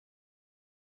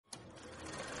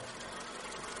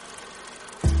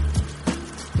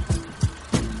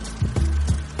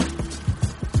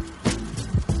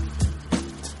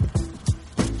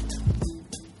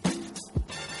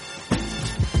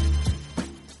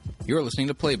You're listening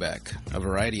to Playback, a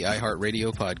Variety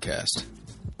iHeartRadio podcast.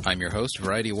 I'm your host,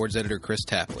 Variety Awards editor Chris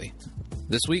Tapley.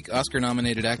 This week,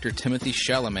 Oscar-nominated actor Timothée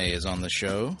Chalamet is on the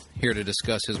show, here to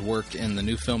discuss his work in the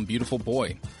new film Beautiful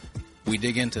Boy. We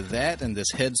dig into that and this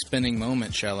head-spinning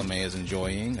moment Chalamet is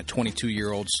enjoying, a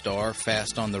 22-year-old star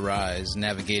fast on the rise,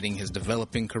 navigating his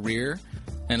developing career,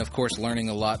 and of course learning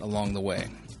a lot along the way.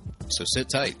 So sit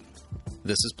tight.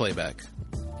 This is Playback.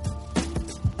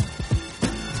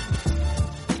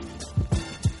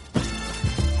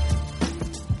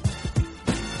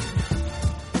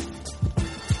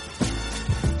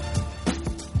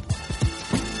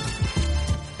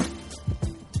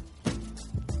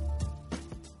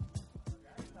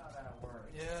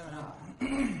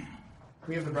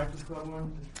 We have the Breakfast Club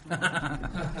one. All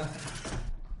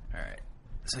right.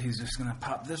 So he's just going to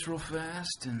pop this real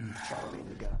fast, and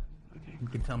you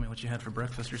can tell me what you had for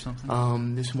breakfast or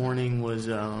something. This morning was,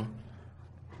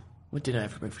 what did I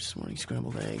have for breakfast this morning?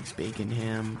 Scrambled eggs, bacon,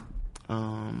 ham.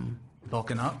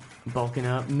 Bulking up? Bulking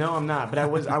up? No, I'm not. But I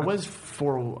was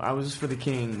for the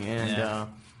king,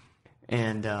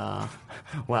 and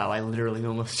wow, I literally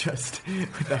almost just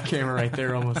with that camera right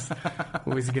there almost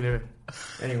was gonna.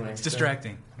 Anyway, it's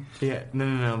distracting. Yeah,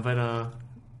 no, but no,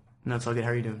 it's all good.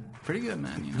 How are you doing? Pretty good,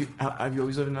 man. Have you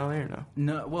always lived in LA or no?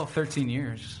 No, well, 13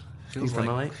 years. Feels from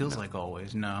LA? Feels like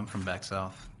always. No, I'm from back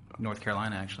south, North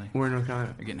Carolina, actually. We're in North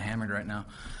Carolina. You're getting hammered right now.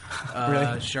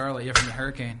 Really? Charlotte, you're from the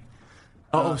hurricane.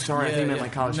 Sorry, I think you meant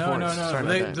like college sports. No. Sorry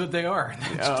about that. They are.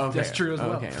 That's true as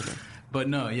well. Okay. But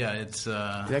no, yeah, it's... Did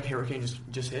that hurricane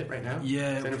just hit right now?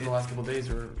 Yeah. It's been for the last couple of days?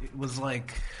 Or? It was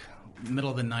like middle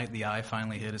of the night, the eye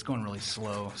finally hit. It's going really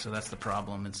slow, so that's the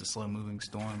problem. It's a slow-moving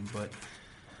storm. But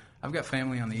I've got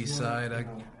family on the east side.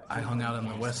 I hung out on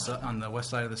the west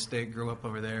side of the state, grew up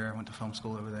over there, went to film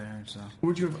school over there. So.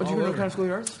 Did you go to North Carolina School of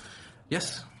the Arts?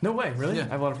 Yes. No way, really? Yeah. I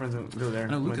have a lot of friends that go there.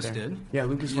 I know Lucas did. Yeah,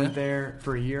 Lucas went there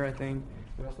for a year, I think.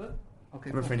 Who else did?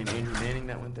 Okay. I have a friend named Andrew Manning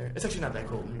that went there. It's actually not that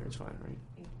cold in here. It's fine, right?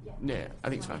 Yeah, I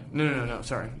think it's fine. No.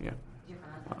 Sorry. Yeah.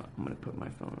 I'm going to put my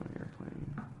phone on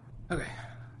airplane. Okay.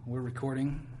 We're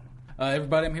recording.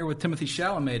 Everybody, I'm here with Timothée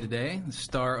Chalamet today, the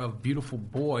star of Beautiful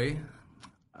Boy,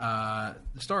 the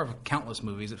star of countless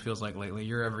movies, it feels like lately.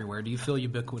 You're everywhere. Do you feel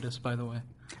ubiquitous, by the way?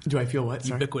 Do I feel what?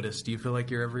 Sorry? Ubiquitous. Do you feel like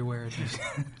you're everywhere?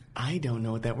 I don't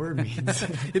know what that word means.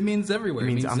 It means everywhere. It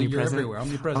means omnipresent. You're everywhere.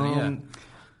 Omnipresent,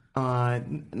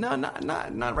 No,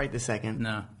 not right this second.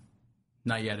 No,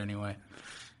 not yet anyway.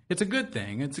 It's a good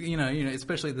thing. It's you know,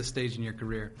 especially at this stage in your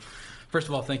career. First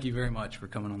of all, thank you very much for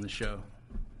coming on the show.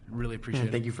 Really appreciate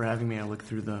it. Thank you for having me. I looked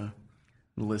through the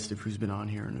list of who's been on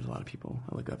here, and there's a lot of people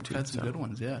I look up to. Had some good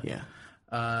ones, yeah. Yeah.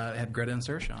 I had Greta and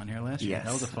Saoirse on here last year. Yes.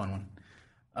 That was a fun one.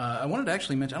 I wanted to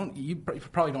actually mention, you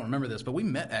probably don't remember this, but we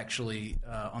met actually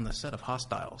on the set of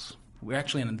Hostiles. We were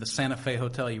actually in the Santa Fe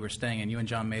hotel you were staying in. You and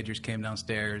John Majors came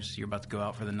downstairs. You were about to go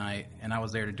out for the night, and I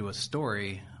was there to do a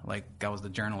story. Like I was the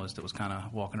journalist that was kind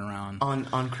of walking around.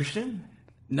 On Christian?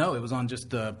 No, it was on just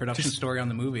the production story on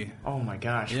the movie. Oh my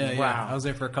gosh! Yeah, wow. Yeah. I was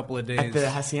there for a couple of days at the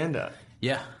Hacienda.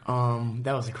 Yeah.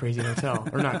 That was a crazy hotel,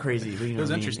 or not crazy, but it was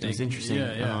interesting. It was interesting.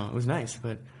 Yeah. It was nice,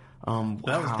 but. Wow.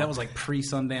 That was like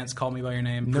pre-Sundance. Call Me by Your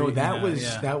Name.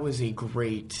 That was a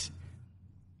great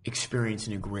experience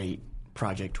and a great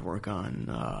project to work on.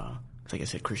 Like I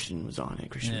said, Christian was on it.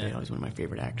 Christian Bale is one of my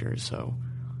favorite actors. So,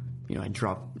 I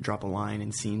drop a line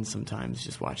in scenes sometimes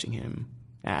just watching him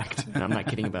act, and I'm not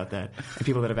kidding about that. And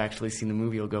people that have actually seen the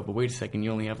movie will go, "But wait a second,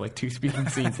 you only have like 2 speaking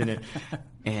scenes in it."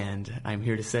 And I'm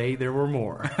here to say there were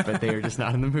more, but they are just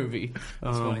not in the movie.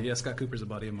 That's funny. Yeah, Scott Cooper's a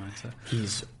buddy of mine. So.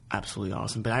 He's absolutely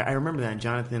awesome. But I remember that,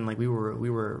 Jonathan. Like we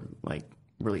were like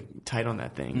really tight on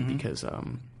that thing because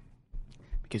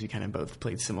we kind of both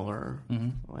played similar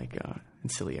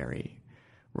ancillary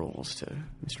roles to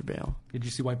Mr. Bale. Did you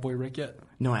see White Boy Rick yet?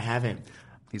 No, I haven't.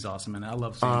 He's awesome, and I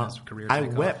love seeing his career take I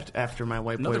off. wept after my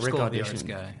White Boy Rick School audition. Of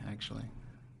the Arts guy, actually.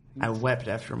 I wept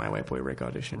after my White Boy Rick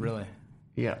audition. Really?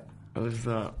 Yeah. It was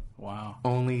the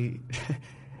only...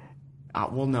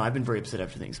 well, no, I've been very upset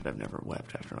after things, but I've never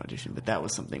wept after an audition. But that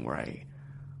was something where I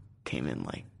came in,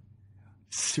 like,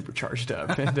 super charged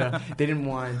up. And they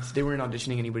weren't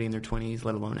auditioning anybody in their 20s,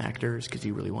 let alone actors, because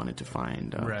he really wanted to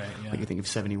find... right, yeah. Like, I think of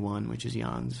 71, which is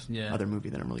Jan's other movie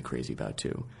that I'm really crazy about,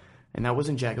 too. And that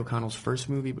wasn't Jack O'Connell's first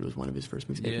movie, but it was one of his first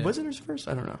movies. Yeah. Was it his first?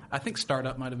 I don't know. I think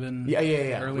Startup might have been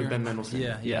earlier. with Ben Mendelsohn.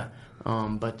 Yeah.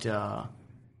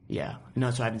 Yeah.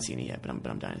 No, so I haven't seen it yet, but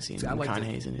I'm dying to see it.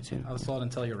 McConaughey's in it, too. I saw it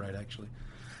until you're right, actually.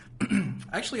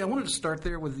 Actually, I wanted to start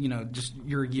there with, just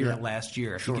your year last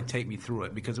year, if you could take me through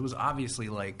it, because it was obviously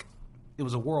it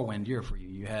was a whirlwind year for you.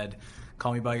 You had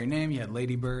Call Me By Your Name, you had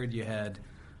Lady Bird, you had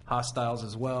Hostiles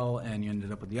as well, and you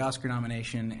ended up with the Oscar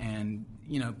nomination. And,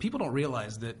 you know, people don't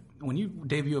realize that when you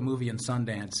debut a movie in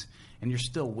Sundance and you're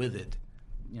still with it,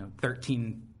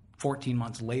 13, 14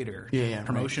 months later,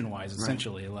 promotion-wise,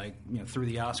 essentially, like, through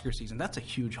the Oscar season, that's a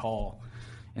huge haul.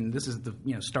 And this is the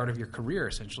start of your career,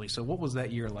 essentially. So what was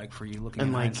that year like for you, looking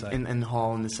in hindsight? And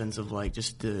haul in the sense of like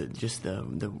just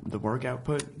the work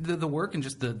output, the work, and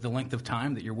just the length of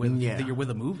time that you're with that you're with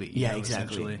a movie. Yeah,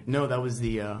 exactly. No, that was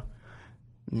the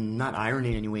not irony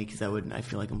in any way, because that would, I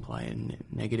feel like, imply a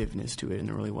negativeness to it, and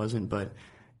it really wasn't. But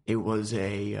it was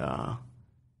an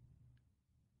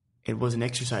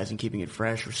exercise in keeping it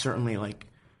fresh, or certainly like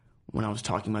when I was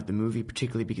talking about the movie,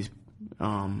 particularly because.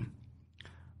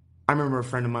 I remember a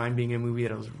friend of mine being in a movie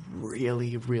that I was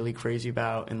really, really crazy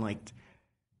about,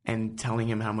 and telling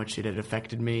him how much it had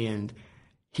affected me, and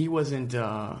he wasn't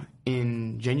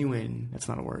ingenuine. That's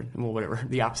not a word. Well, whatever.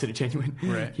 The opposite of genuine.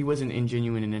 Right. He wasn't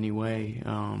ingenuine in any way,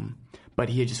 but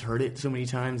he had just heard it so many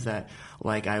times that,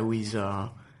 like, I always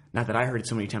not that I heard it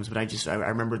so many times, but I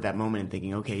remembered that moment and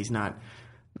thinking, okay, he's not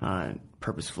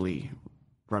purposefully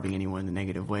rubbing anyone in a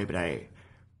negative way, but I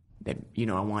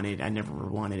never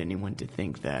wanted anyone to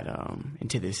think that, and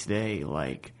to this day,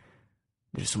 like,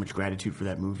 there's so much gratitude for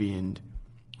that movie and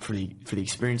for the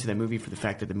experience of that movie, for the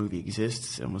fact that the movie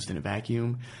exists almost in a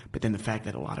vacuum, but then the fact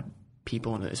that a lot of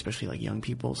people, and especially like young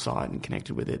people, saw it and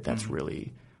connected with it. That's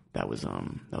really, that was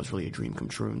really a dream come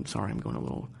true. And sorry, I'm going a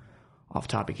little off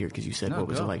topic here, because you said what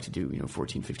was it like to do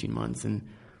 14, 15 months, and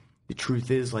the truth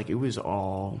is, like, it's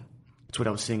what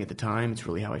I was saying at the time. It's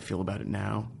really how I feel about it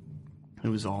now. It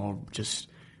was all just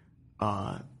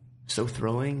so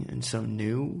thrilling and so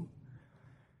new,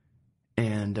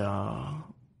 and I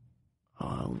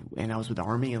was with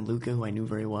Armie and Luca, who I knew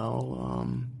very well.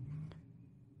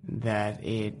 That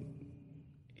it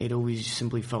always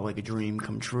simply felt like a dream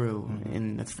come true,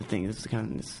 and that's the thing. That's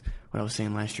what I was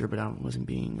saying last year, but I wasn't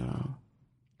being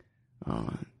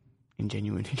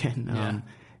ingenuine again.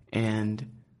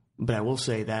 But I will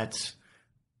say that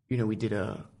we did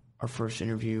our first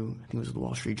interview, I think it was with the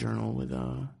Wall Street Journal, with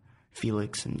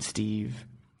Felix and Steve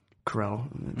Carell,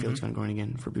 Felix Van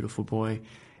Groeningen, for Beautiful Boy,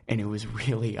 and it was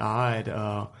really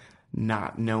odd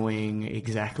not knowing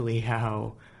exactly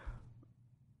how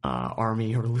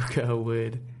Armie or Luca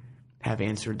would have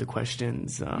answered the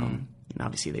questions. And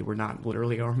obviously they were not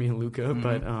literally Armie and Luca,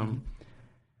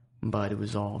 but it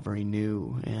was all very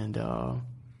new, and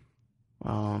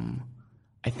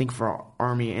I think for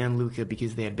Armie and Luca,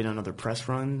 because they had been on other press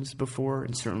runs before,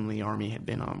 and certainly Armie had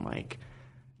been on like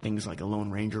things like a Lone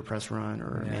Ranger press run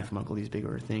or Man from U.N.C.L.E., these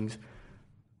bigger things.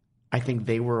 I think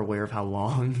they were aware of how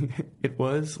long it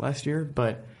was last year,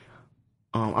 but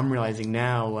I'm realizing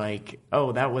now, like,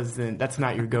 that's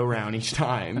not your go round each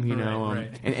time,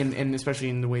 Right. And especially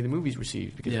in the way the movie's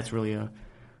received, because that's really I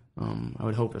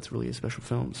would hope that's really a special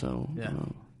film. So.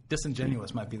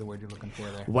 Disingenuous might be the word you're looking for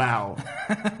there. Wow.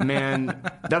 Man,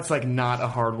 that's like not a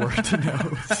hard word to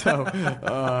know. So,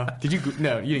 did you?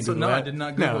 No, you didn't Google No, that. I did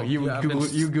not Google. No, you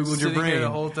Googled your brain. Here the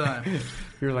whole time.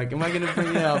 You're like, am I going to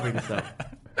bring it out?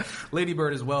 Lady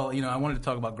Bird as well. I wanted to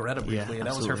talk about Greta briefly. Yeah,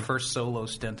 that was her first solo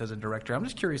stint as a director. I'm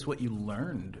just curious what you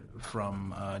learned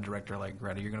from a director like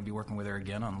Greta. You're going to be working with her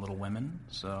again on Little Women.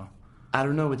 So I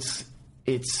don't know. It's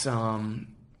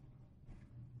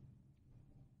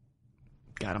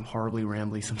God, I'm horribly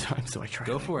rambly sometimes, so I try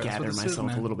to gather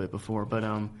myself a little bit before. But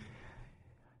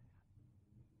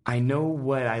I know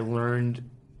what I learned.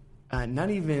 Not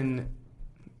even,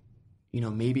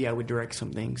 maybe I would direct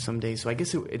something someday. So I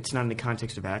guess it's not in the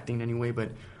context of acting anyway,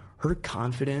 but her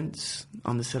confidence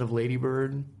on the set of Lady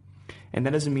Bird, and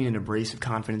that doesn't mean an abrasive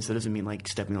confidence. That doesn't mean like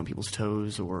stepping on people's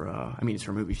toes, or it's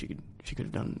her movie. She could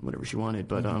have done whatever she wanted,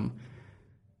 but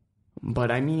but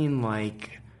I mean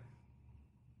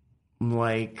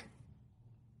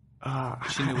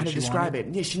how to describe it?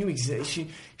 Yeah, she knew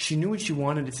she knew what she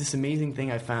wanted. It's this amazing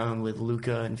thing I found with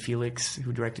Luca and Felix,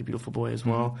 who directed Beautiful Boy as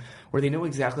well, where they know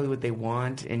exactly what they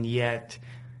want, and yet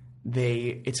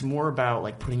it's more about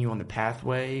like putting you on the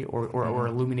pathway or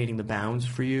illuminating the bounds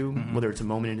for you, whether it's a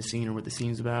moment in a scene or what the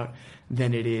scene's about,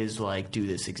 than it is like do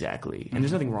this exactly. And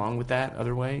there's nothing wrong with that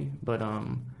other way, but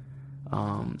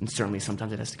and certainly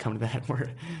sometimes it has to come to that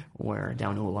where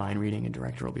down to a line reading, a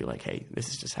director will be like, hey, this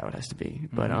is just how it has to be.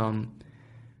 But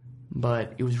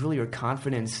it was really her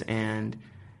confidence, and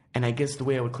I guess the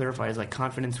way I would clarify is like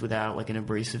confidence without like an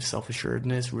abrasive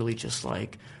self-assuredness, really just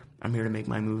like, I'm here to make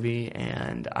my movie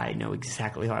and I know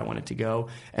exactly how I want it to go.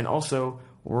 And also,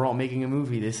 we're all making a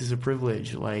movie. This is a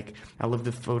privilege. Like, I love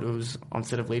the photos on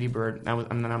set of Lady Bird.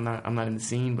 I'm not in the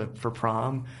scene, but for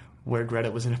prom, where Greta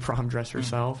was in a prom dress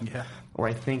herself. Yeah. Or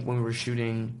I think when we were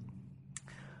shooting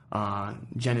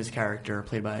Jenna's character,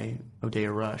 played by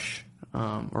Odeya Rush,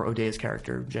 or Odeya's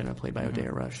character, Jenna, played by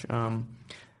Odeya Rush.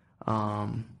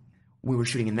 We were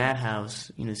shooting in that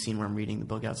house, the scene where I'm reading the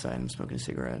book outside and I'm smoking a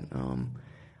cigarette.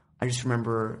 I just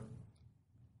remember,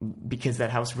 because that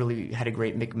house really had a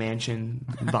great McMansion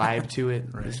vibe to it.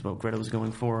 Right. This is what Greta was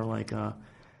going for,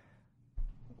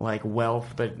 like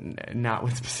wealth, but not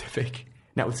with specificity.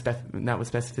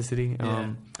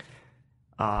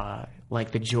 Yeah.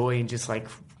 Like the joy in just like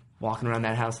walking around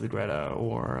that house with Greta,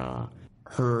 or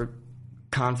her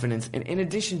confidence. And in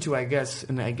addition to, I guess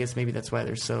maybe that's why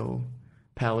they're so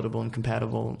palatable and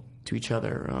compatible to each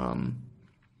other.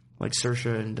 Like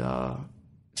Saoirse and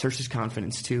Saoirse's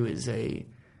confidence too is a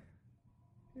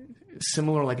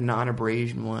similar, like,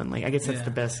 non-abrasion one. Like, I guess that's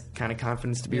the best kind of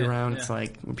confidence to be around. It's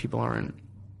like when people aren't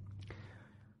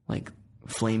like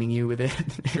flaming you with it.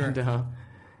 Sure.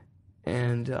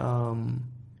 And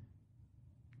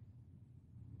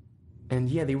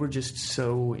yeah, they were just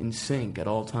so in sync at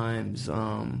all times.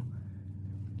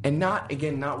 And not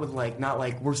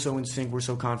like we're so in sync, we're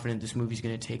so confident this movie's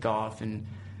going to take off,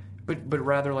 but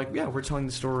rather like, yeah, we're telling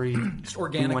the story just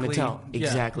organically we want to tell.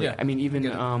 Exactly. Yeah. I mean, even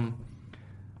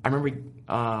I remember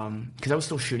because I was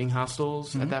still shooting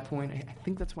Hostels at that point. I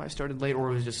think that's why I started late,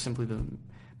 or it was just simply the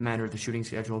matter of the shooting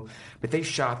schedule. But they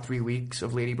shot 3 weeks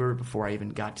of Lady Bird before I even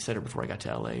got to set it, before I got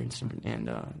to LA and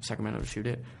Sacramento to shoot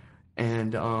it,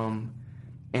 and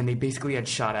they basically had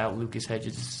shot out Lucas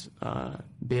Hedges'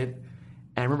 bit.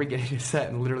 And I remember getting to set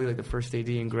and literally like the first AD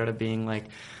and Greta being like,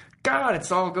 God,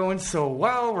 it's all going so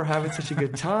well. We're having such a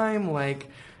good time. Like,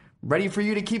 ready for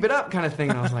you to keep it up kind of thing.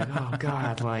 And I was like, oh,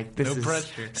 God, like, this is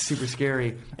pressure. Super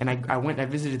scary. And I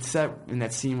visited set in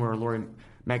that scene where Laurie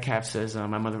Metcalf says,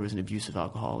 my mother was an abusive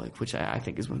alcoholic, which I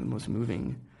think is one of the most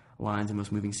moving lines and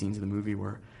most moving scenes of the movie,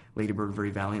 where Lady Bird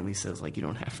very valiantly says, like, you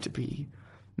don't have to be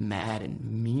mad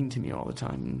and mean to me all the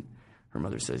time. And her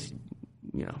mother says,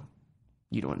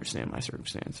 you don't understand my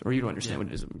circumstance, or you don't understand what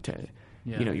it is to,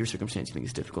 your circumstance. You think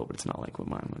is difficult, but it's not like what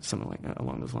mine was. Something like that,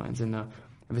 along those lines. And I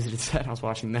visited set, and I was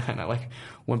watching that, and I like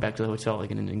went back to the hotel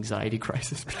like in an anxiety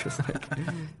crisis, because like,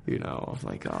 I was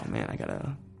like, oh man, I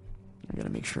gotta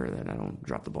make sure that I don't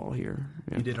drop the ball here.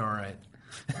 Yeah. You did all right.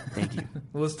 Thank you.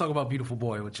 Well, let's talk about Beautiful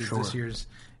Boy, which is this year's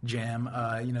jam.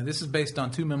 This is based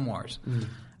on 2 memoirs.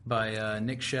 By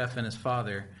Nick Sheff and his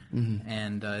father,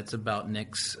 and it's about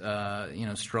Nick's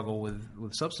struggle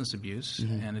with substance abuse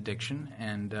and addiction.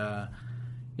 And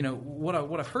what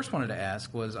I first wanted to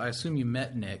ask was, I assume you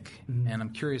met Nick, and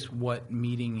I'm curious what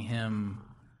meeting him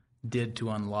did to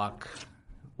unlock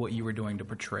what you were doing to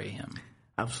portray him.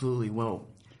 Absolutely. Well,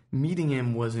 meeting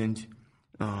him wasn't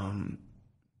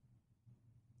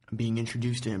being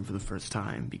introduced to him for the first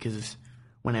time, because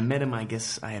when I met him, I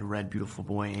guess I had read Beautiful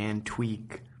Boy and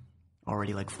Tweak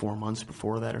already like 4 months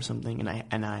before that or something, and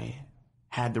I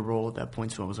had the role at that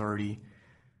point, so I was already,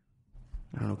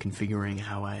 configuring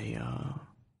how I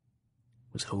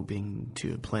was hoping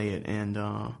to play it. And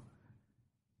the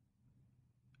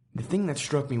thing that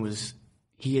struck me was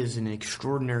he is an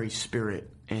extraordinary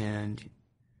spirit and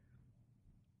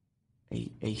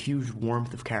a huge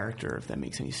warmth of character, if that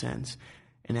makes any sense.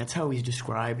 And that's how he's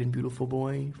described in Beautiful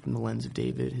Boy from the lens of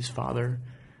David, his father.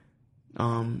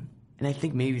 And I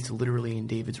think maybe it's literally in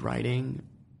David's writing,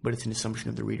 but it's an assumption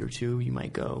of the reader too. You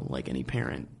might go, like any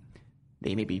parent,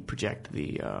 they maybe project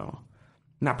the,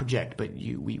 not project, but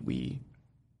I'm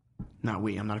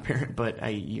not a parent, but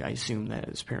I assume that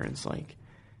as parents, like,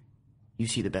 you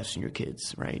see the best in your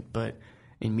kids, right? But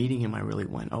in meeting him, I really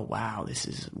went, oh wow, this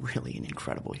is really an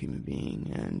incredible human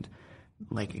being. And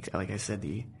like I said,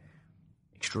 the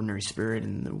extraordinary spirit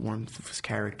and the warmth of his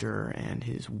character and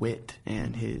his wit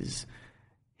and his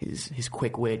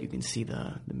quick wit. You can see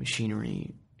the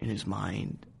machinery in his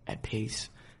mind at pace.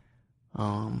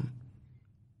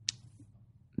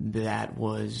 That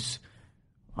was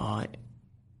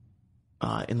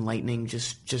enlightening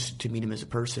just to meet him as a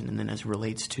person. And then as it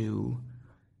relates to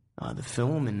the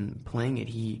film and playing it,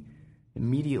 he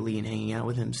immediately, in hanging out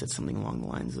with him, said something along the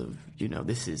lines of,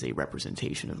 this is a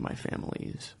representation of my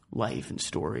family's life and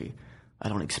story. I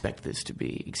don't expect this to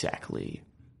be exactly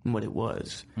what it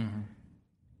was. Mm-hmm.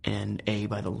 And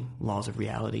by the laws of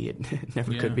reality, it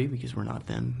never could be, because we're not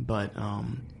them. But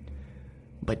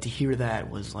to hear that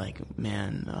was like,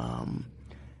 man,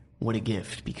 what a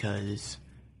gift, because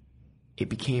it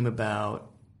became about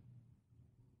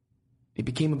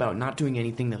not doing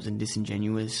anything that was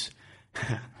disingenuous.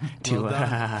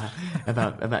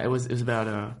 It was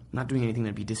about not doing anything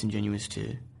that'd be disingenuous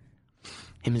to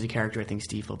him as a character. I think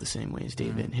Steve felt the same way as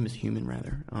David, him as a human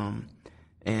rather.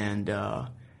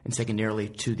 and secondarily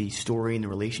to the story and the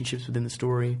relationships within the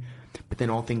story. But then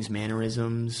all things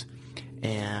mannerisms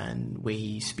and the way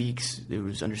he speaks, it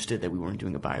was understood that we weren't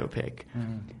doing a biopic.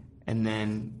 And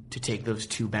then to take those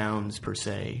two bounds, per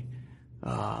se,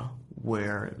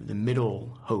 where the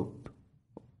middle hope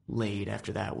laid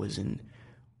after that was in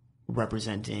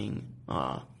representing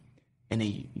in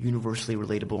a universally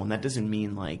relatable, and that doesn't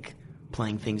mean like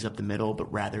playing things up the middle,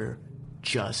 but rather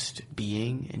just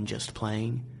being and just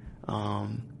playing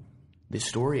this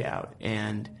story out.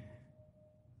 And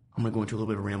I'm going to go into a little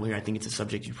bit of a ramble here. I think it's a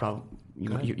subject you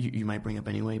might bring up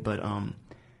anyway, but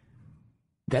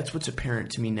that's what's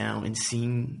apparent to me now in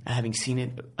having seen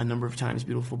it a number of times,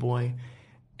 Beautiful Boy,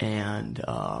 and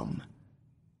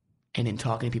in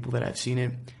talking to people that I've seen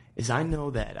it, is I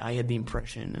know that I had the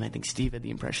impression, and I think Steve had the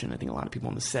impression, I think a lot of people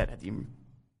on the set had the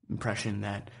impression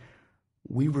that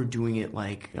we were doing it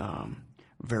like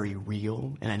very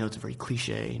real, and I know it's a very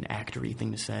cliche and actory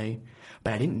thing to say,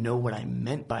 but I didn't know what I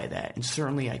meant by that. And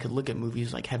certainly I could look at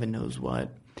movies like Heaven Knows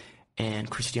What and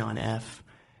Christian F.,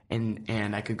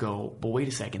 and I could go, but wait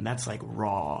a second, that's like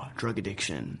raw drug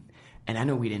addiction. And I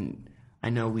know we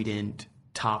didn't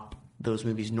top those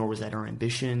movies, nor was that our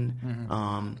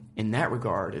ambition in that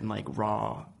regard, in like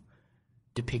raw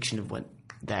depiction of what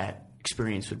that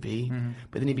experience would be.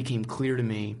 But then it became clear to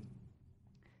me,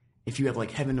 if you have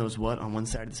like Heaven Knows What on one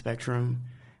side of the spectrum,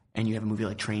 and you have a movie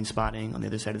like Trainspotting on the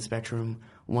other side of the spectrum,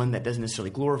 one that doesn't necessarily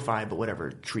glorify, but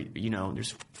whatever,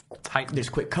 there's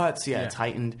quick cuts, it's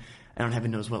heightened. And on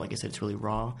Heaven Knows What, like I said, it's really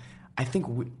raw. I think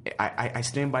I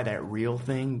stand by that real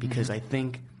thing, because I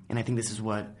think this is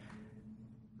what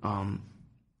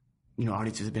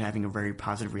audiences have been having a very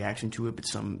positive reaction to it. But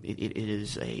it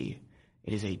is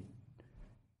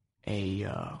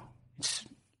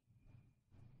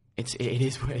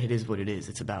what it is.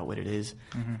 It's about what it is.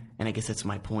 And I guess that's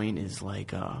my point, is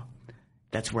like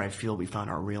that's where I feel we found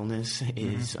our realness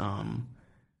is or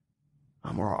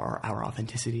our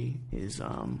authenticity is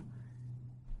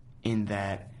in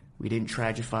that we didn't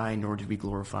tragify nor did we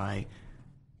glorify.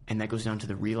 And that goes down to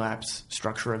the relapse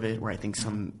structure of it, where I think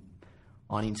some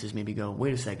audiences maybe go,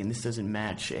 wait a second, this doesn't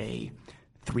match a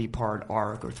 3-part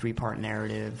arc or 3-part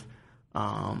narrative,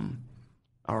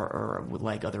 or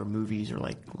like other movies, or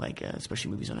like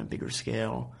especially movies on a bigger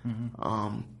scale.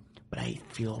 But I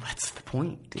feel that's the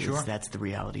point. That's the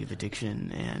reality of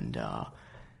addiction,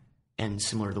 and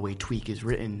similar to the way Tweak is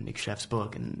written, Nick Sheff's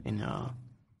book, in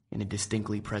a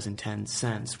distinctly present tense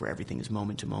sense, where everything is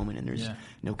moment to moment and there's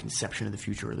no conception of the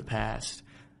future or the past.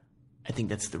 I think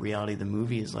that's the reality of the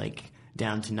movie, is like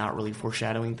down to not really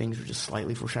foreshadowing things or just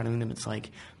slightly foreshadowing them. It's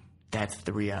like that's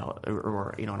the reality,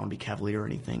 or I don't want to be cavalier or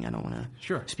anything. I don't want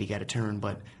to speak out of turn,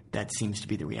 but that seems to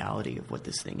be the reality of what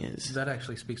this thing is. That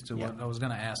actually speaks to what I was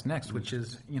going to ask next, which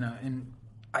is, and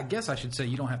I guess I should say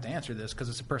you don't have to answer this because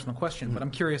it's a personal question, but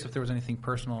I'm curious if there was anything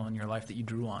personal in your life that you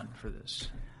drew on for this.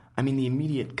 I mean, the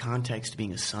immediate context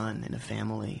being a son in a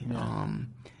family,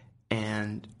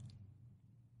 and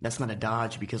that's not a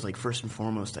dodge, because, like, first and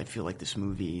foremost, I feel like this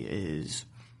movie is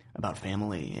about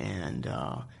family, and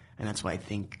that's why I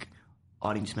think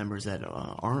audience members that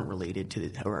aren't related to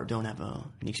it or don't have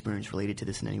an experience related to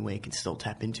this in any way can still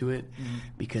tap into it,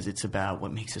 because it's about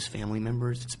what makes us family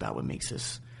members. It's about what makes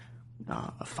us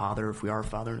a father, if we are a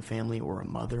father in a family, or a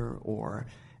mother, or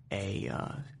a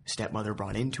stepmother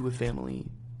brought into a family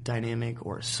dynamic,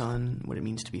 or a son, what it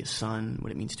means to be a son,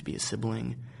 what it means to be a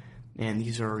sibling. And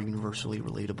these are universally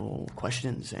relatable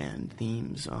questions and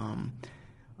themes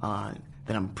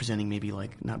that I'm presenting, maybe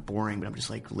like not boring, but I'm just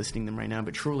like listing them right now.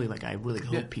 But truly, like, I really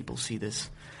hope people see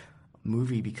this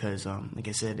movie, because like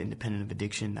I said, independent of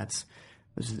addiction, those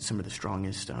are some of the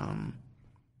strongest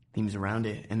themes around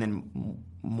it. And then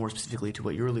more specifically to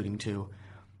what you're alluding to,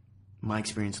 my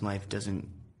experience in life doesn't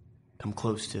come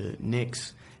close to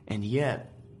Nick's, and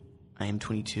yet I am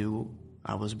 22.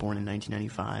 I was born in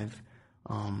 1995.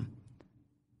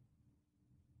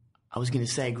 I was going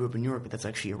to say I grew up in New York, but that's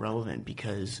actually irrelevant,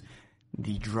 because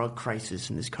the drug crisis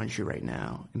in this country right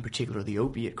now, in particular the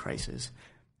opiate crisis,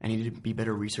 I need to be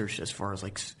better researched as far as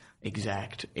like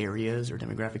exact areas or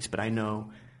demographics, but I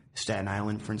know Staten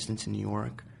Island, for instance, in New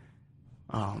York,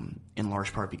 in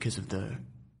large part because of the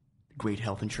great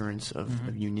health insurance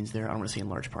of unions there. I don't want to say in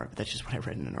large part, but that's just what I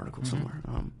read in an article somewhere,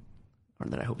 or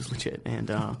that I hope is legit. And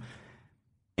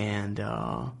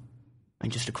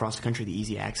just across the country, the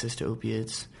easy access to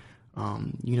opiates.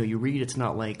 You read, it's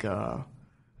not like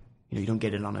you don't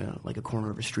get it on a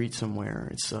corner of a street somewhere.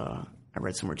 It's I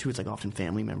read somewhere too, it's like often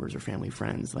family members or family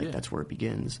friends. Like that's where it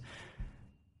begins.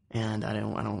 And I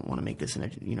don't want to make this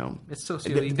it's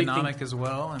socioeconomic as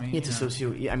well. I mean, it's a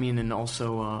socio. I mean, and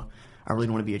also I really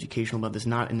don't want to be educational about this,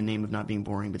 not in the name of not being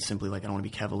boring, but simply like I don't want to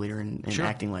be cavalier and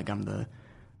acting like I'm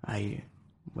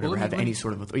any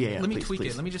sort of. Let me tweak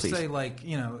it. Let me just say, like,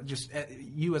 just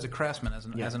you as a craftsman,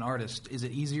 as an artist, is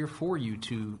it easier for you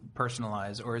to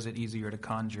personalize, or is it easier to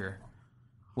conjure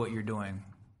what you're doing?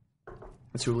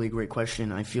 That's a really great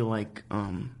question. I feel like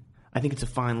I think it's a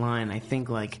fine line. I think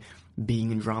like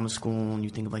being in drama school and you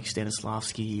think of like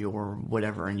Stanislavski or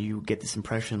whatever, and you get this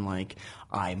impression like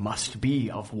I must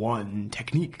be of one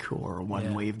technique or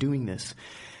one way of doing this,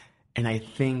 and I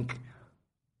think.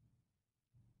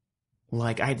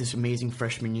 Like, I had this amazing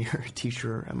freshman year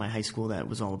teacher at my high school that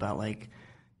was all about, like,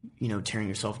 tearing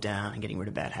yourself down and getting rid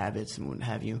of bad habits and what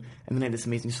have you. And then I had this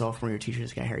amazing sophomore year teacher,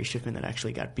 this guy, Harry Schiffman, that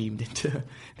actually got beamed into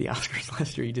the Oscars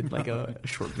last year. He did, like, a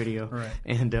short video. Right.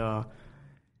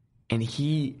 And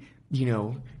he,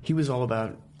 he was all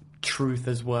about truth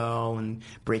as well and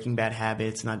breaking bad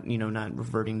habits, not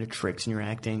reverting to tricks in your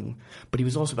acting. But he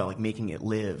was also about, like, making it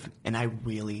live. And I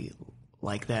really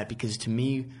like that because, to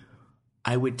me,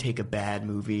 I would take a bad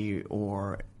movie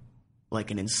or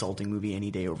like an insulting movie any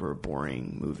day over a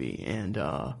boring movie. And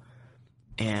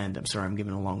I'm sorry, I'm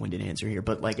giving a long-winded answer here,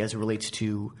 but like as it relates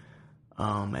to,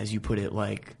 as you put it,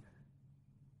 like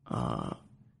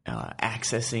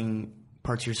accessing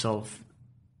parts of yourself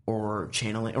or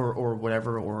channeling or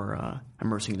whatever, or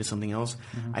immersing into something else.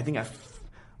 Mm-hmm. I think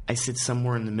I sit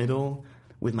somewhere in the middle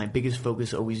with my biggest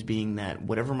focus always being that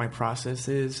whatever my process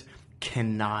is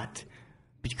cannot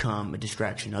become a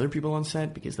distraction to other people on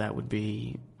set because that would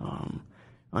be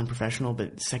unprofessional,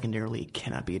 but secondarily it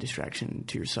cannot be a distraction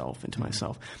to yourself and to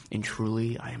myself. And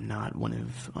truly, I am not one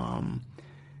of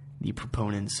the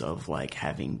proponents of like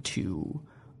having to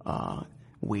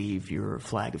wave your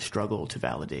flag of struggle to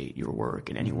validate your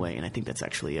work in any way. And I think that's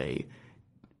actually I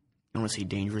don't want to say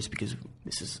dangerous because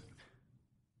this is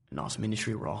an awesome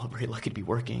industry. We're all very lucky to be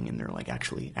working, and they're like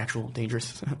actual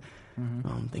dangerous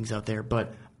things out there.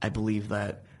 But I believe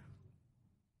that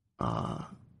I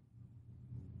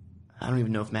don't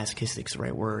even know if masochistic is the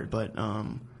right word, but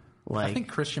I think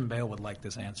Christian Bale would like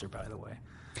this answer. By the way,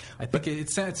 I think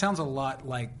it sounds a lot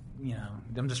like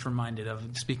I'm just reminded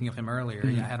of speaking of him earlier.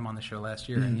 Mm-hmm. I had him on the show last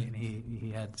year, and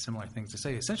he had similar things to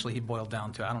say. Essentially, he boiled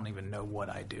down to I don't even know what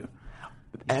I do.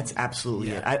 That's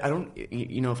absolutely it. I don't,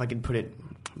 if I could put it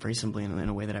very simply in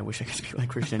a way that I wish I could speak like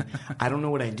Christian, I don't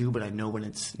know what I do, but I know when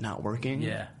it's not working.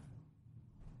 Yeah.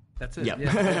 That's it. Yep.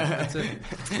 Yeah, that's it.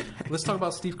 Let's talk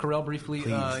about Steve Carell briefly.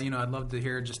 I'd love to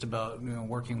hear just about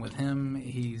working with him.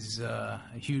 He's a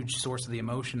huge source of the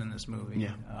emotion in this movie,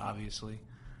 obviously.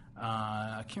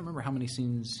 I can't remember how many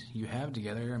scenes you have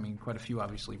together. I mean, quite a few,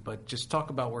 obviously. But just talk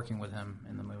about working with him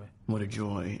in the movie. What a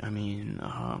joy. I mean,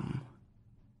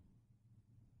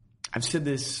 I've said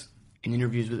this in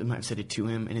interviews with him. I've said it to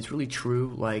him, and it's really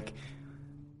true. Like,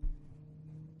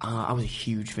 I was a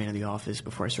huge fan of The Office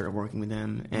before I started working with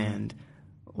him, and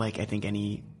like I think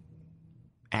any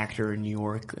actor in New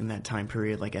York in that time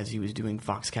period, like as he was doing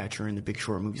Foxcatcher and The Big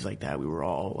Short, movies like that, we were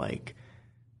all like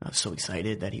so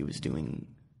excited that he was doing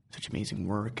such amazing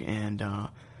work. And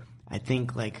I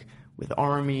think like with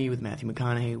Army, with Matthew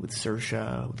McConaughey, with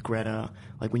Saoirse, with Greta,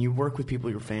 like when you work with people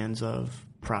you're fans of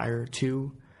prior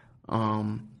to,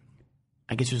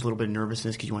 I guess there's a little bit of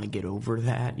nervousness because you want to get over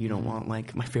that. You don't want,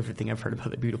 like, my favorite thing I've heard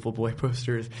about the Beautiful Boy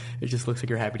posters, it just looks like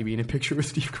you're happy to be in a picture with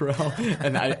Steve Carell.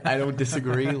 And I don't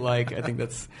disagree. Like, I think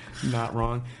that's not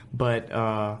wrong. But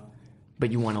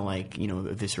you want to, like,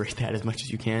 eviscerate that as much as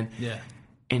you can. Yeah.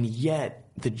 And yet,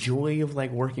 the joy of,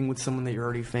 like, working with someone that you're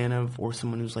already a fan of or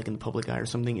someone who's, like, in the public eye or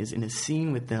something is in a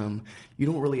scene with them, you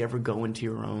don't really ever go into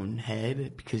your own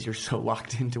head because you're so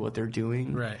locked into what they're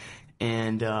doing. Right.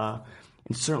 And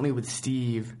certainly with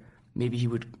Steve, maybe he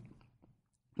would,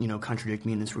 contradict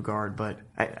me in this regard, but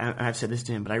I've said this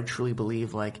to him, but I truly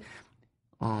believe, like,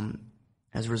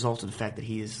 as a result of the fact that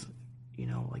he is,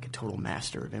 like a total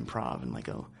master of improv and like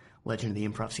a legend of the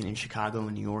improv scene in Chicago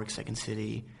and New York, Second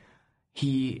City,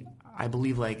 I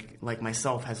believe, like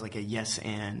myself, has like a yes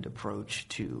and approach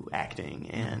to acting.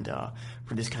 And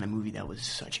for this kind of movie, that was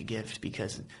such a gift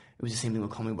because it was the same thing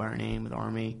with Call Me By Your Name, with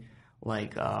Army.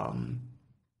 Like,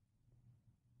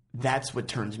 that's what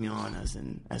turns me on as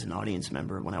an audience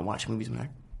member when I watch movies, when I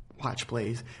watch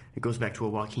plays. It goes back to a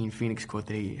Joaquin Phoenix quote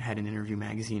that he had in Interview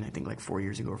Magazine, I think like 4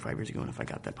 years ago or 5 years ago, and if I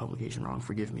got that publication wrong,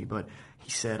 forgive me. But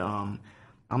he said, I'm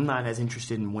not as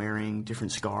interested in wearing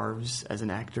different scarves as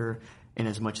an actor in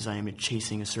as much as I am at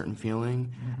chasing a certain feeling.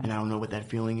 Mm-hmm. And I don't know what that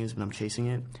feeling is, but I'm chasing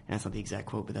it. And that's not the exact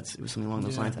quote, but it was something along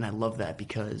those lines. And I love that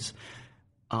because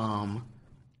I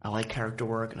like character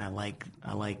work, and I like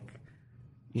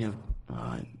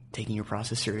taking your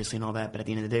process seriously and all that. But at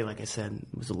the end of the day, like I said,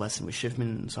 it was a lesson with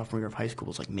Schiffman in sophomore year of high school.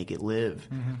 It's like, make it live.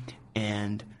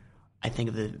 And I think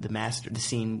of the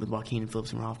scene with Joaquin and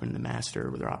Phillips and Hoffman in The Master,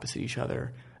 where they're opposite each other.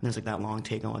 And there's like that long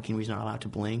take on Joaquin where he's not allowed to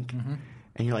blink.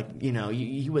 And you're like,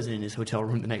 he wasn't in his hotel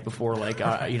room the night before. Like,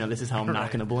 this is how I'm not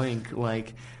going to blink.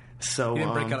 Like, so he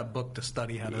didn't break out a book to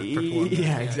study how to perform.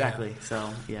 Yeah, exactly. Yeah.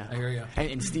 So yeah, I hear you.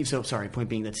 And Steve. So sorry. Point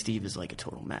being that Steve is like a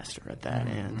total master at that,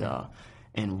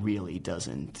 and really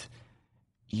doesn't.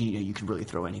 You can really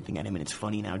throw anything at him, and it's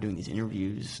funny now doing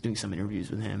some interviews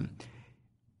with him.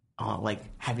 Like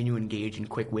having to engage in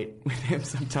quick wit with him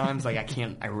sometimes. Like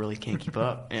I really can't keep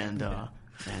up, and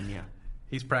yeah,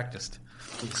 he's practiced.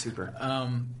 He's super.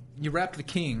 You wrapped The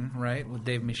King, right, with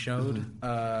Dave Michaud.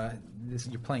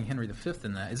 You're playing Henry V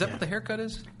in that. Is that what the haircut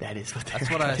is? That is what the That's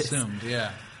haircut what I is. assumed,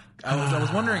 yeah. I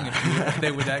was wondering if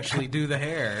they would actually do the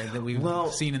hair that we've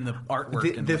seen in the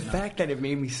artwork. The fact that it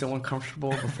made me so uncomfortable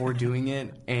before doing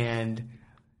it, and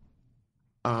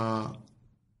I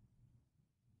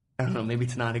don't know, maybe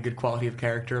it's not a good quality of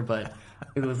character, but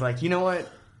it was like, you know what?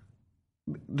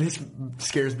 This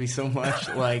scares me so much.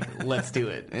 Like, let's do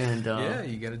it. And yeah,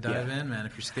 you got to dive in, man.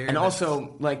 If you're scared, and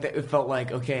also like it felt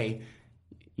like, okay,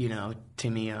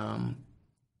 Timmy. I'm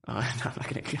not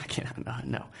gonna. I can't.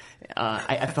 No.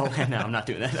 I felt. No, I'm not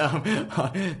doing that.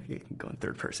 Going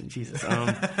third person. Jesus. It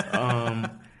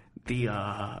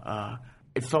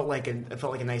felt like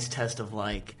a nice test of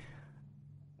like,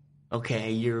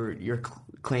 okay, you're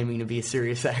claiming to be a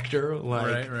serious actor,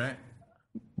 like right.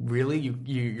 Really,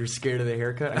 you're scared of the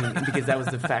haircut? I mean, because that was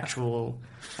the factual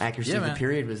accuracy of the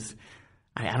period. Was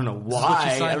I don't know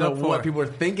why. I don't know what people were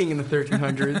thinking in the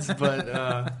 1300s, but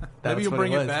maybe you'll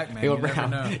bring it back, man. You never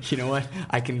know. You know what?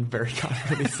 I can very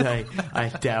confidently say I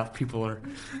doubt people are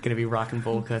going to be rocking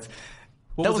bowl cuts.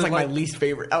 That was like my least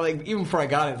favorite. Even before I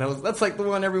got it, that's like the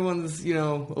one everyone's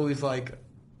always like.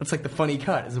 That's like the funny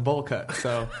cut is a bowl cut.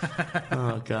 So,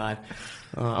 oh god,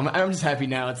 I'm just happy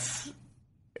now.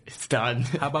 It's done.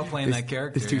 How about playing that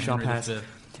character? This too shall pass.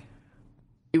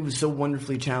 It was so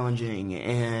wonderfully challenging,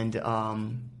 and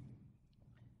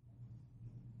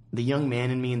the young man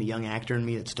in me and the young actor in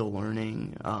me that's still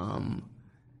learning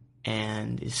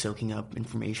and is soaking up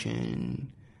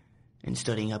information and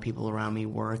studying how people around me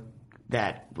work.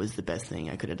 That was the best thing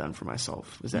I could have done for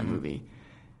myself, was that movie.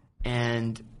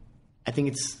 And I think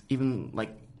it's even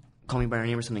like Call Me by Your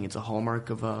Name or something. It's a hallmark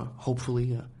of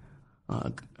hopefully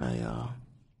a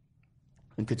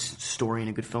good story and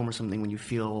a good film or something, when you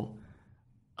feel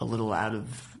a little out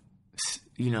of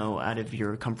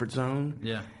your comfort zone.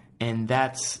 Yeah. And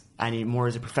I need more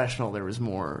as a professional. There was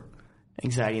more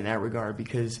anxiety in that regard,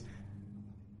 because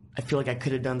I feel like I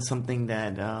could have done something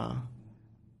that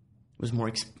was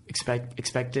more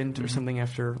expectant or something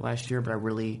after last year. But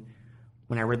when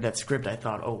I read that script, I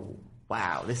thought, oh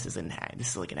wow, this is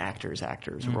like an actor's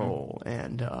role,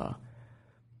 and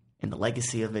the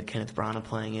legacy of it, Kenneth Branagh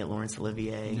playing it, Laurence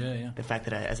Olivier, the fact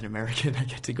that as an American I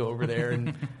get to go over there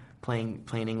and playing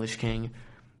English King,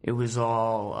 it was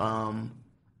all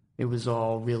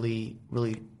really,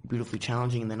 really beautifully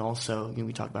challenging. And then also,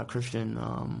 we talked about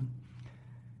Christian.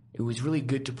 It was really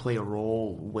good to play a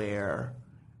role where,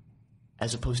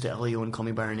 as opposed to Elio in Call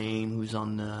Me by Your Name, who's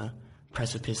on the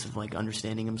precipice of like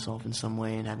understanding himself in some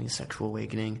way and having a sexual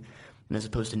awakening, and as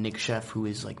opposed to Nick Sheff, who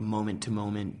is like moment to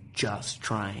moment just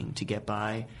trying to get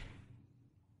by,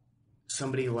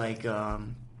 somebody like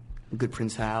Good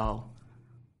Prince Hal,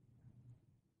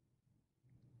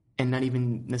 and not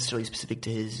even necessarily specific to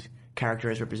his character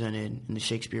as represented in the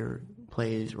Shakespeare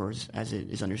plays, or as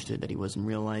it is understood that he was in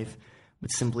real life,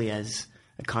 but simply as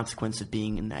a consequence of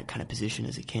being in that kind of position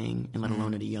as a king, and let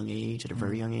alone at a young age, at a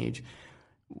very young age,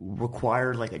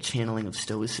 required like a channeling of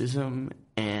stoicism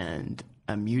and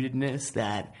a mutedness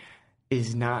that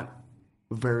is not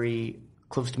very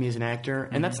close to me as an actor.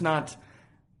 And that's not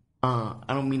I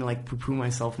don't mean to like poo-poo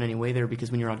myself in any way there, because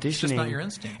when you're auditioning, it's just not your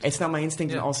instinct. It's not my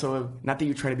instinct. And also, not that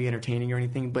you try to be entertaining or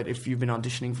anything, but if you've been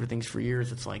auditioning for things for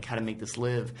years, it's like how to make this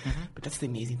live. But that's the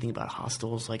amazing thing about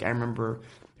Hostels. Like, I remember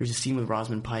there's a scene with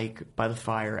Rosamund Pike by the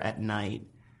fire at night,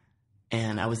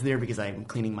 and I was there because I'm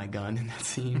cleaning my gun in that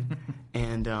scene.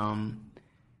 And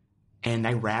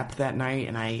I rapped that night,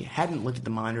 and I hadn't looked at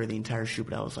the monitor the entire shoot,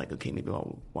 but I was like, okay, maybe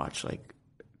I'll watch like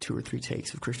 2 or 3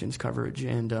 takes of Christian's coverage.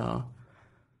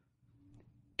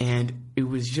 And it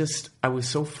was just, I was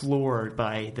so floored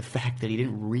by the fact that he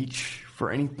didn't reach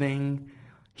for anything.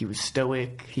 He was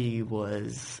stoic. He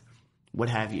was what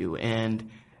have you. And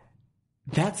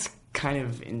that's kind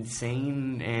of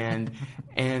insane.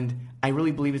 And I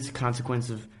really believe it's a consequence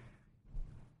of,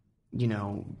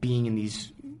 being in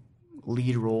these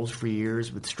lead roles for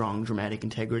years with strong dramatic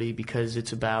integrity because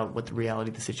it's about what the reality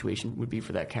of the situation would be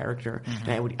for that character.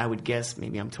 And I would guess,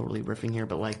 maybe I'm totally riffing here,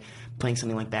 but like playing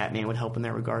something like Batman would help in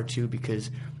that regard too,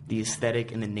 because the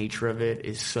aesthetic and the nature of it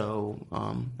is so I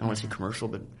don't want to say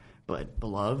commercial, but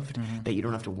beloved, that you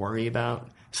don't have to worry about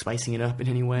spicing it up in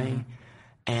any way.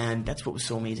 And that's what was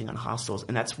so amazing on Hostiles,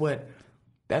 and that's what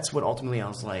ultimately I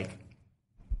was like,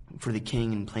 for the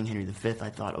King and playing Henry V, I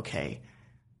thought, okay,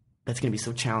 that's going to be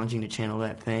so challenging to channel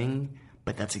that thing,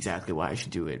 but that's exactly why I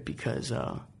should do it, because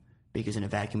in a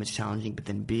vacuum it's challenging. But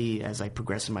then B, as I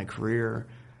progress in my career,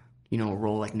 a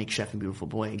role like Nick Sheff in Beautiful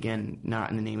Boy, again,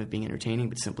 not in the name of being entertaining,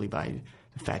 but simply by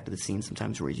the fact of the scene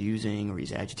sometimes where he's using or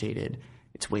he's agitated,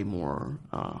 it's way more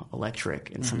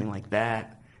electric. And something like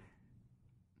that,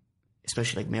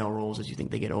 especially like male roles as you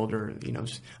think they get older, I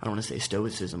don't want to say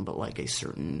stoicism, but like a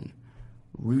certain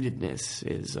rootedness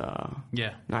is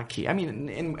not key. I mean,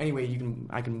 anyway,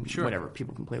 I can sure, whatever,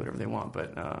 people can play whatever they want,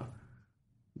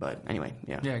 but anyway,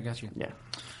 yeah, I got you. Yeah.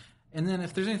 And then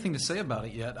if there's anything to say about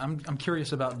it yet, I'm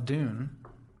curious about Dune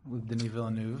with Denis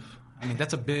Villeneuve. I mean,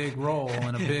 that's a big role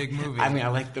in a big movie. I mean, I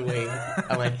like the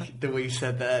way you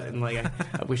said that, and like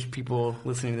I wish people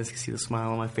listening to this could see the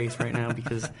smile on my face right now,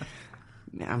 because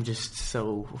I'm just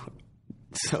so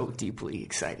deeply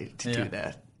excited to do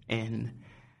that. And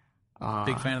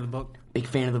big fan of the book? Big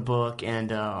fan of the book,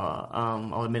 and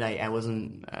I'll admit I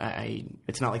wasn't.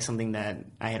 It's not like something that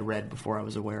I had read before I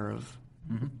was aware of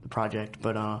the project,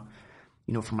 but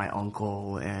from my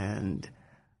uncle and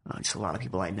just a lot of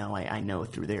people I know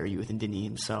through their youth, and Denis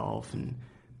himself, and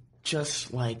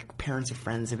just like parents and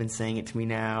friends have been saying it to me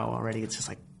now already. It's just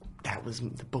like that was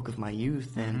the book of my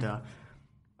youth, and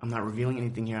I'm not revealing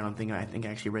anything here. I think I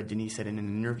actually read Denis said in an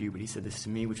interview, but he said this to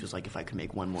me, which was like, if I could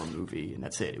make one more movie and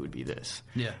that's it would be this.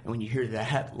 Yeah. And when you hear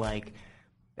that, like,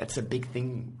 that's a big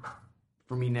thing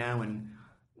for me now. And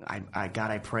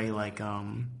I pray like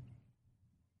I'm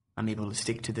able to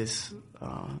stick to this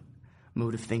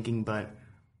mode of thinking, but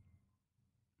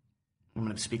I'm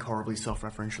going to speak horribly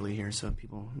self-referentially here, so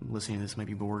people listening to this might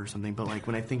be bored or something. But like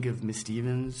when I think of Miss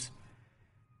Stevens,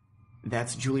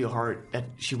 that's Julia Hart.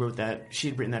 She wrote that. She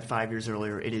had written that 5 years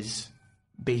earlier. It is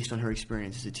based on her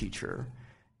experience as a teacher,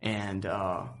 and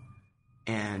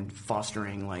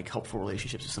fostering like helpful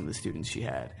relationships with some of the students she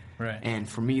had. Right. And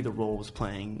for me, the role was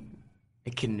playing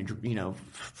a kid,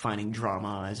 finding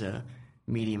drama as a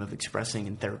medium of expressing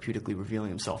and therapeutically revealing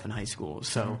himself in high school.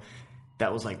 So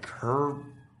that was like her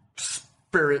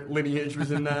spirit lineage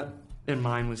was in that, and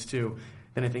mine was too.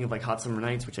 Then I think of like Hot Summer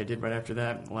Nights, which I did right after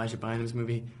that, Elijah Bynum's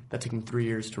movie. That took him 3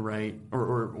 years to write,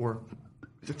 or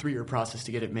it's a 3-year process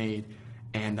to get it made,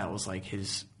 and that was like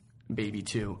his baby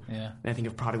too. Yeah. And I think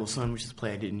of Prodigal Son, which is a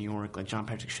play I did in New York, like John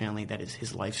Patrick Shanley. That is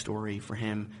his life story for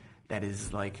him. That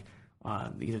is like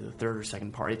either the third or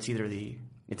second part. It's either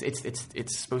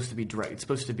it's supposed to be direct. It's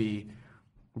supposed to be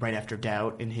right after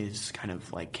Doubt in his kind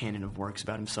of like canon of works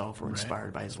about himself or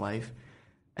inspired by his life,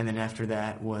 and then after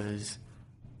that was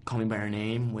Call Me by Your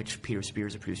Name, which Peter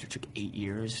Spears, a producer, took 8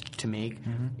 years to make.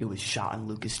 It was shot in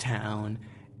Lucastown.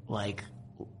 Like,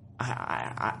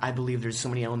 I believe there's so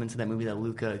many elements of that movie that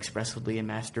Luca expressively and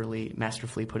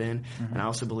masterfully put in. And I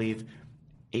also believe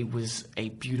it was a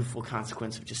beautiful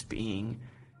consequence of just being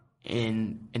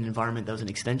in an environment that was an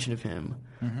extension of him.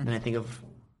 And I think of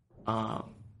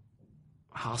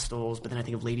Hostiles, but then I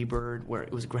think of Lady Bird, where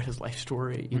it was Greta's life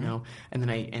story, you know, and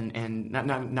then and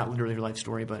not literally her life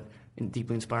story, but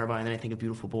deeply inspired by. And then I think of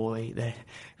Beautiful Boy that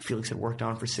Felix had worked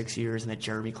on for 6 years, and that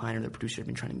Jeremy Kleiner, the producer, had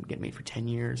been trying to get made for 10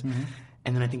 years.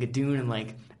 And then I think of Dune, and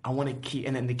like I want to keep,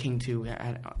 and then The King too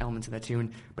had elements of that too.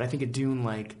 But I think of Dune,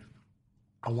 like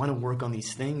I want to work on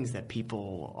these things that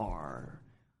people are,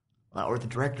 or the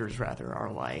directors rather,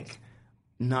 are like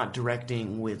not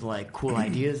directing with like cool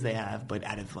ideas they have, but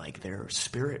out of like their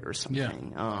spirit or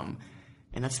something.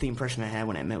 And that's the impression I had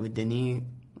when I met with Denis.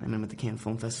 I met him at the Cannes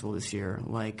Film Festival this year.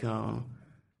 Like,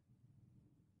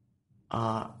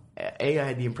 I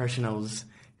had the impression I was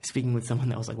speaking with someone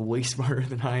that was like way smarter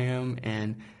than I am,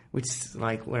 and which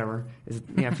like whatever.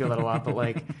 I feel that a lot, but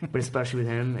like, but especially with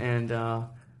him,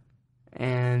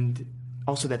 and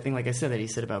also that thing, like I said, that he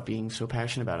said about being so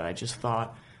passionate about it. I just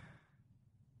thought,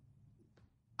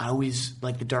 I always,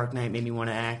 like, The Dark Knight made me want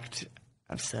to act.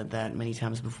 I've said that many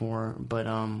times before, but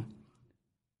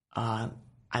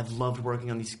I've loved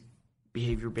working on these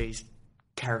behavior-based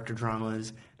character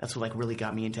dramas. That's what like really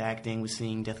got me into acting, was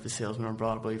seeing Death of a Salesman on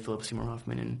Broadway, Philip Seymour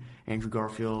Hoffman and Andrew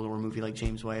Garfield, or a movie like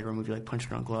James White, or a movie like Punch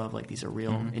Drunk Love. Like, these are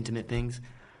real intimate things.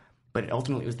 But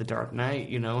ultimately it was The Dark Knight,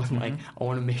 you know, and like I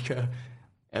want to make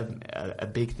a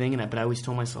big thing, but I always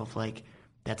told myself, like,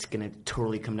 that's going to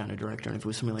totally come down to director. And if it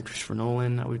was something like Christopher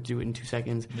Nolan, I would do it in 2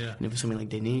 seconds. Yeah. And if it was something like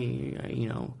Denis, you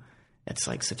know, that's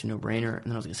like such a no-brainer. And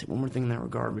then I was going to say one more thing in that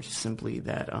regard, which is simply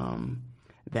that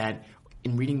that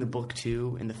in reading the book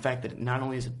too, and the fact that it not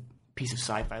only is a piece of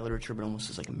sci-fi literature, but almost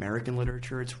is like American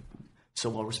literature. It's so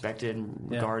well respected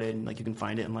and regarded, and like you can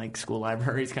find it in like school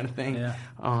libraries, kind of thing. Yeah.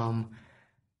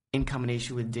 In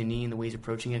combination with Denis and the ways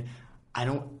approaching it,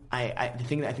 the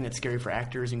thing that I think that's scary for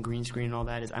actors and green screen and all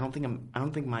that is I don't think I'm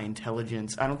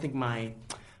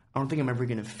ever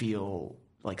gonna feel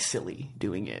like silly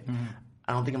doing it. Mm-hmm.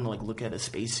 I don't think I'm gonna like look at a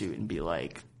spacesuit and be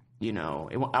like, you know,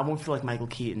 I won't feel like Michael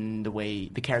Keaton the way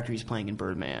the character he's playing in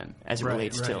Birdman as it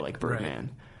relates to like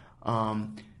Birdman. Right.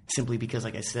 Simply because,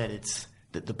 like I said, it's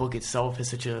the book itself has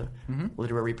such a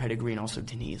literary pedigree, and also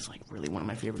Denis is like really one of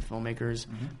my favorite filmmakers,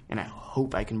 and I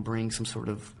hope I can bring some sort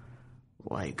of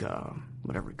like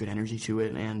whatever good energy to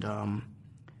it,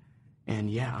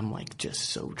 and yeah, I'm like just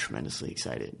so tremendously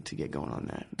excited to get going on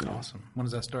that. Awesome. When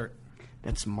does that start?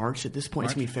 That's March at this point.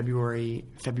 March? It's going to be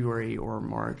February or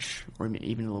March, or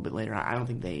even a little bit later. I don't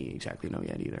think they exactly know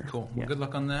yet either. Cool. Well, good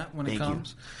luck on that when it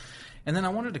comes. And then I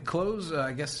wanted to close,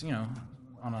 I guess, you know,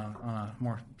 on a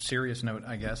more serious note,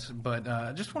 I guess. But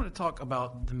I just wanted to talk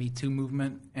about the Me Too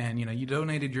movement. And, you know, you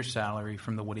donated your salary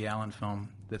from the Woody Allen film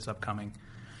that's upcoming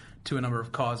to a number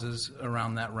of causes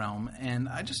around that realm. And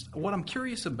what I'm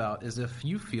curious about is if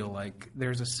you feel like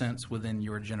there's a sense within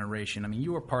your generation. I mean,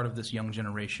 you are part of this young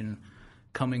generation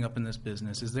coming up in this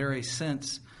business. Is there a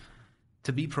sense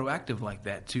to be proactive like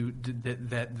that,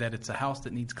 that it's a house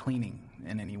that needs cleaning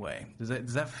in any way?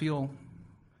 Does that feel?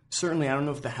 Certainly, I don't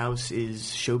know if the house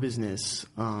is show business,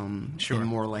 and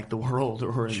more like the world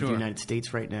or the United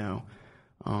States right now.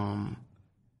 I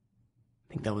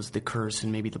think that was the curse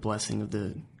and maybe the blessing of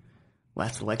the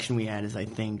last election we had. Is I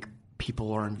think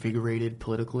people are invigorated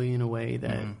politically in a way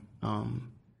that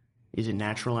isn't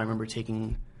natural. I remember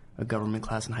taking a government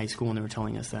class in high school, and they were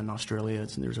telling us that in Australia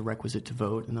there's a requisite to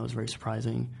vote, and that was very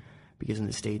surprising because in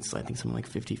the States, I think something like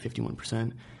 51%.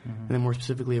 And then more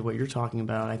specifically of what you're talking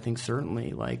about, I think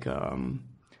certainly like I've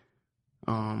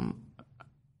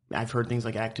heard things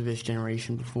like activist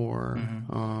generation before,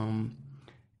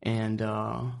 and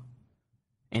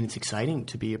it's exciting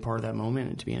to be a part of that moment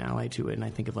and to be an ally to it. And I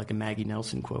think of like a Maggie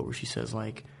Nelson quote where she says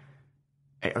like,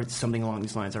 or something along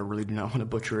these lines. I really do not want to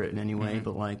butcher it in any way,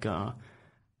 but like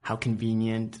how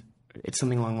convenient. It's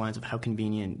something along the lines of how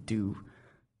convenient do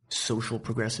social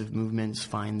progressive movements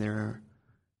find their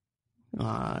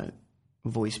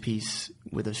voice piece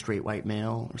with a straight white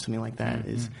male or something like that.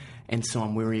 And so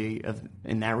I'm wary of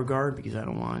in that regard because I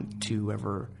don't want to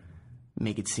ever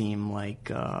make it seem like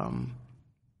to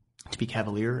be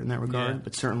cavalier in that regard.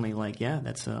 But certainly like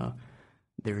that's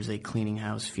there's a cleaning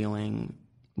house feeling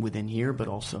within here, but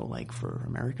also like for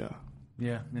America.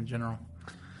 Yeah, in general.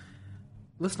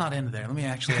 Let's not end there. Let me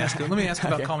actually ask. Let me ask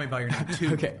about Call Me by Your Name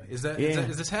too. Okay, is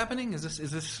this happening? Is this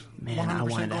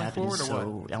 100% going forward or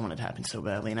what? I want it to happen so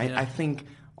badly, and I think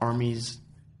Army's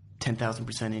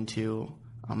 10,000% into.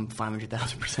 I'm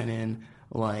 500,000% in.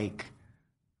 Like,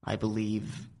 I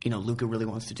believe Luca really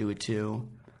wants to do it too,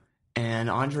 and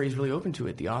Andre's really open to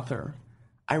it. The author,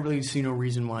 I really see no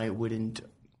reason why it wouldn't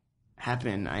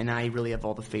happen, and I really have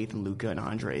all the faith in Luca and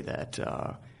Andre that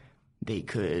they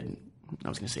could. I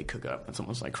was going to say cook up. That's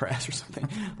almost like crass or something.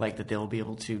 Like that they'll be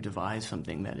able to devise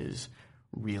something that is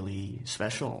really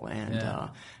special. And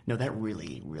that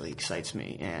really, really excites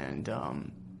me. And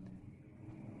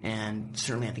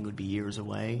certainly I think it would be years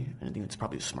away. And I think that's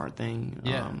probably a smart thing.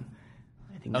 Yeah.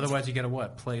 I think otherwise you got to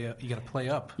what? Play up? You got to play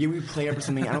up. Yeah, we play up or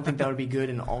something. I don't think that would be good.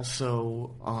 And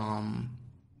also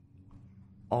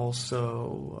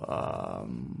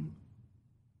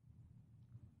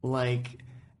like...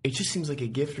 It just seems like a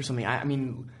gift or something. I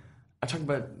mean, I talked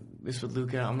about this with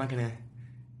Luca. I'm not going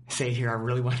to say it here. I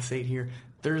really want to say it here.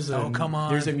 Come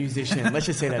on. There's a musician. Let's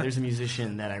just say that. There's a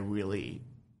musician that I really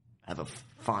have a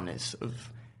fondness of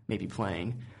maybe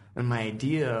playing. And my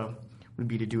idea would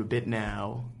be to do a bit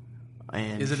now.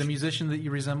 And is it a musician that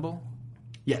you resemble?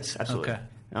 Yes, absolutely. Okay.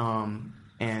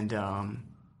 And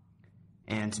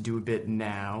to do a bit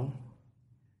now,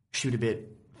 shoot a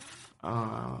bit...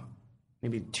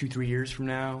 maybe 2-3 years from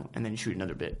now, and then shoot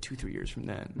another bit 2-3 years from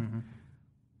then.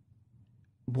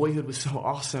 Boyhood was so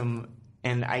awesome,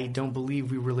 and I don't believe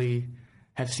we really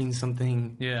have seen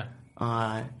something pay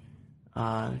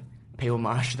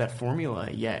homage to that formula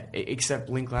yet,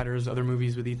 except Linklater's other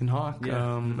movies with Ethan Hawke.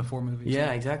 The Before movies.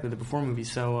 Yeah, exactly, the Before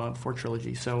movies, so Before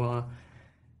trilogy. So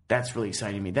that's really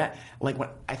exciting to me. That, like, when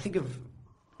I think of,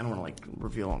 I don't want to, like,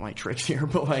 reveal all my tricks here,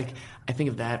 but, like, I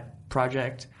think of that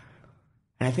project...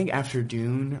 And I think after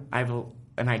Dune, I have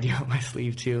an idea up my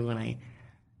sleeve too, and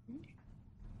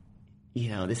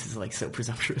this is like so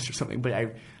presumptuous or something, but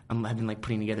I've been like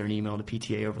putting together an email to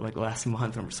PTA over like the last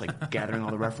month. I'm just like gathering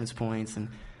all the reference points, and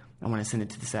I want to send it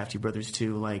to the Safdie brothers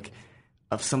too, like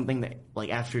of something that like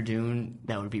after Dune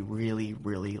that would be really,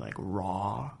 really like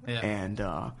raw, and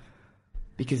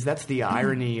because that's the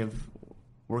irony of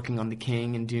working on The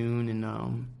King and Dune,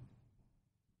 and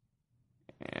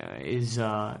is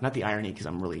not the irony because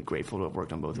I'm really grateful to have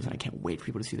worked on both of those, and I can't wait for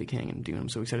people to see The King and Dune. I'm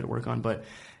so excited to work on, but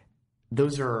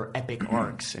those are epic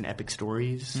arcs and epic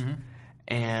stories,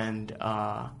 and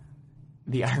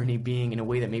the irony being in a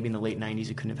way that maybe in the late 90s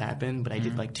it couldn't have happened, but I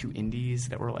did like 2 indies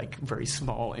that were like very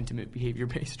small, intimate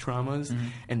behavior-based dramas,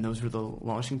 and those were the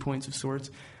launching points of sorts.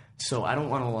 So I don't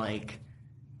want to like...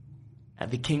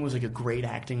 The King was like a great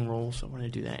acting role, so I want to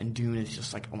do that. And Dune is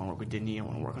just like, I want to work with Disney, I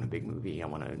want to work on a big movie, I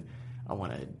want to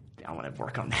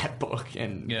work on that book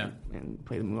and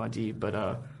play the Muad'Dib,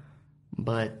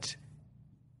 but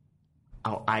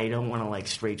I don't want to like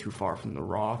stray too far from the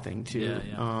raw thing too.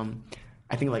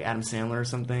 I think like Adam Sandler or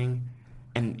something,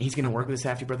 and he's going to work with the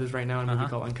Safdie brothers right now in a movie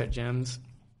called Uncut Gems.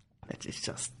 It's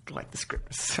just like the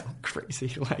script is so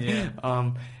crazy,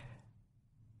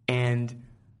 and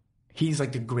he's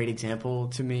like the great example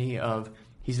to me of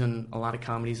he's done a lot of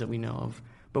comedies that we know of.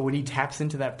 But when he taps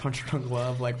into that punch drunk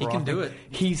love, like he can do it.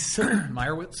 He's so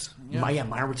Meyerowitz,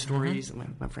 Meyerowitz stories.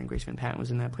 My friend Grace Van Patten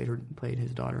was in that. Played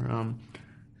his daughter.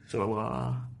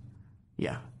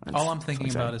 All I'm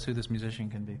thinking about is who this musician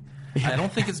can be. I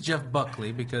don't think it's Jeff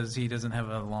Buckley because he doesn't have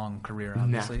a long career.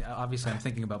 Obviously, I'm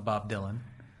thinking about Bob Dylan.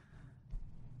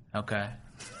 Okay.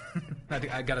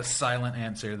 I got a silent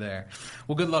answer there.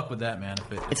 Well, good luck with that, man.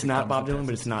 It's not Bob Dylan,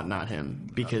 but it's not him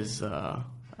because I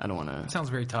don't want to. Sounds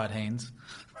very Todd Haynes.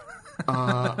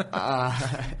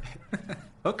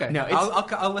 Okay. No,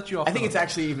 I'll let you off. I think it's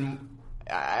actually even.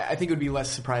 I think it would be less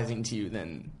surprising to you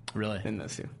than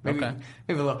those two. Maybe a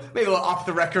little off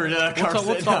the record.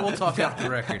 We'll talk off the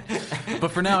record.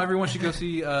 But for now, everyone should go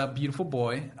see Beautiful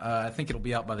Boy. I think it'll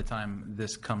be out by the time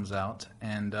this comes out,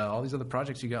 and all these other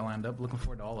projects you got lined up. Looking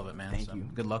forward to all of it, man. Thank you.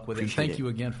 Good luck with it. Thank you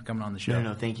again for coming on the show.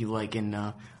 No, thank you.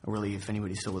 And really, if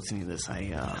anybody's still listening to this,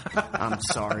 I'm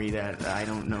sorry that I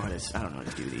don't know how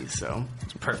to do these. So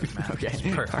it's perfect, man. Okay, it's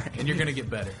perfect, right. And you're gonna get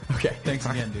better. Okay, thanks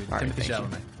again, dude. All right. Timothée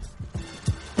Chalamet.